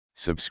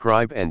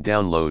Subscribe and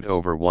download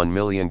over 1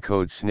 million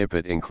code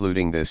snippet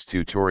including this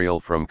tutorial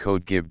from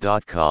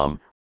codegive.com,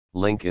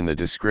 link in the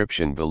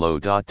description below.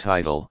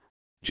 Title,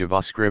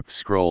 JavaScript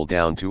scroll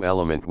down to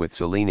element with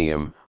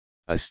Selenium,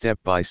 a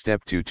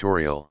step-by-step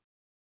tutorial.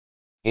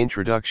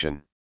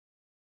 Introduction.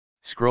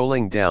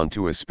 Scrolling down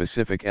to a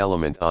specific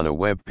element on a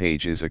web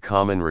page is a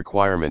common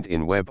requirement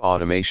in web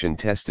automation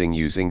testing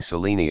using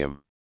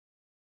Selenium.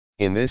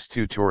 In this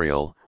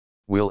tutorial,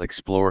 we'll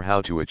explore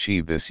how to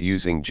achieve this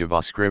using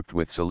JavaScript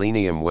with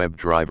Selenium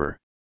WebDriver.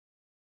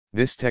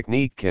 This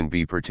technique can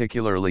be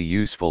particularly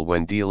useful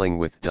when dealing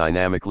with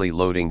dynamically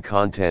loading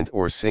content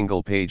or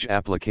single-page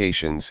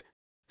applications,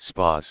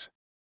 SPAs.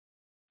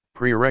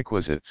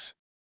 Prerequisites.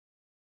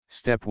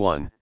 Step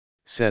 1.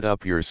 Set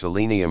up your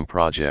Selenium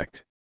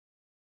project.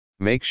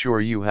 Make sure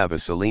you have a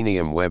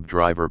Selenium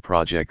WebDriver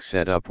project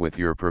set up with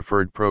your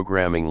preferred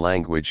programming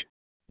language,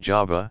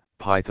 Java,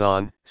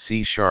 Python,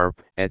 C#,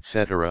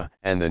 etc.,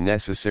 and the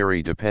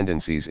necessary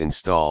dependencies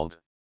installed.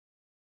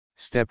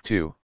 Step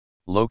 2.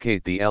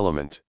 Locate the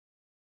element.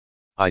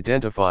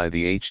 Identify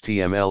the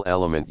HTML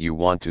element you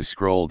want to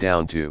scroll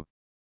down to.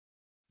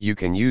 You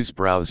can use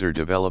browser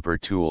developer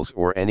tools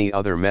or any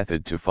other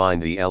method to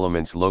find the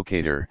element's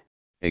locator,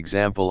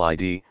 example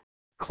ID,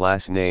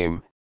 class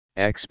name,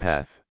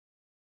 XPath.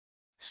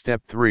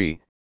 Step 3.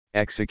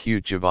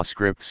 Execute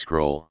JavaScript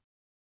scroll.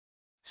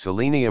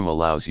 Selenium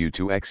allows you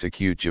to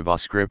execute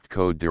JavaScript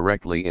code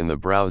directly in the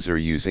browser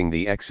using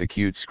the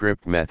execute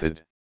script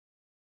method.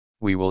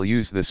 We will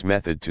use this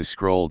method to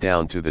scroll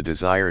down to the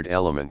desired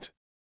element.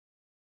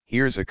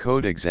 Here's a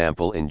code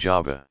example in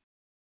Java.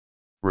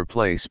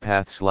 Replace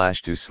path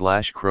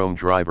 /to Chrome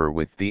driver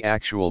with the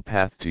actual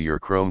path to your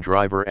Chrome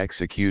driver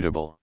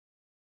executable.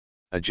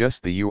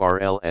 Adjust the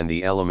URL and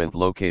the element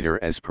locator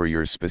as per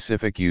your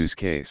specific use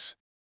case.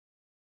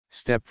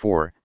 Step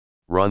 4.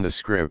 Run the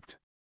script.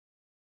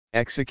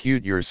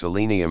 Execute your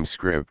Selenium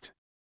script.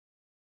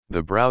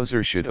 The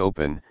browser should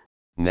open,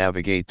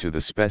 navigate to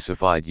the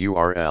specified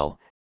URL,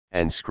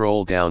 and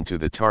scroll down to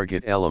the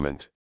target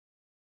element.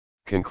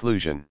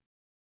 Conclusion.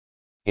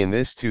 In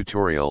this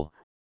tutorial,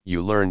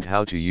 you learned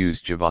how to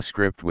use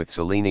JavaScript with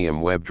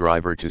Selenium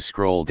WebDriver to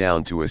scroll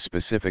down to a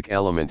specific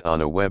element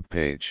on a web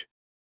page.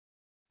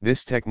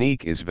 This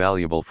technique is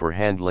valuable for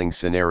handling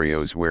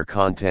scenarios where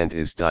content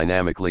is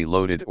dynamically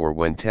loaded or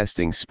when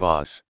testing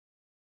SPAs.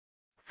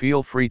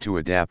 Feel free to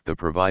adapt the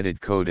provided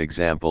code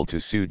example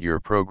to suit your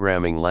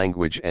programming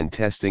language and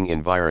testing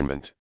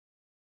environment.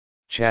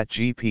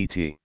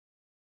 ChatGPT.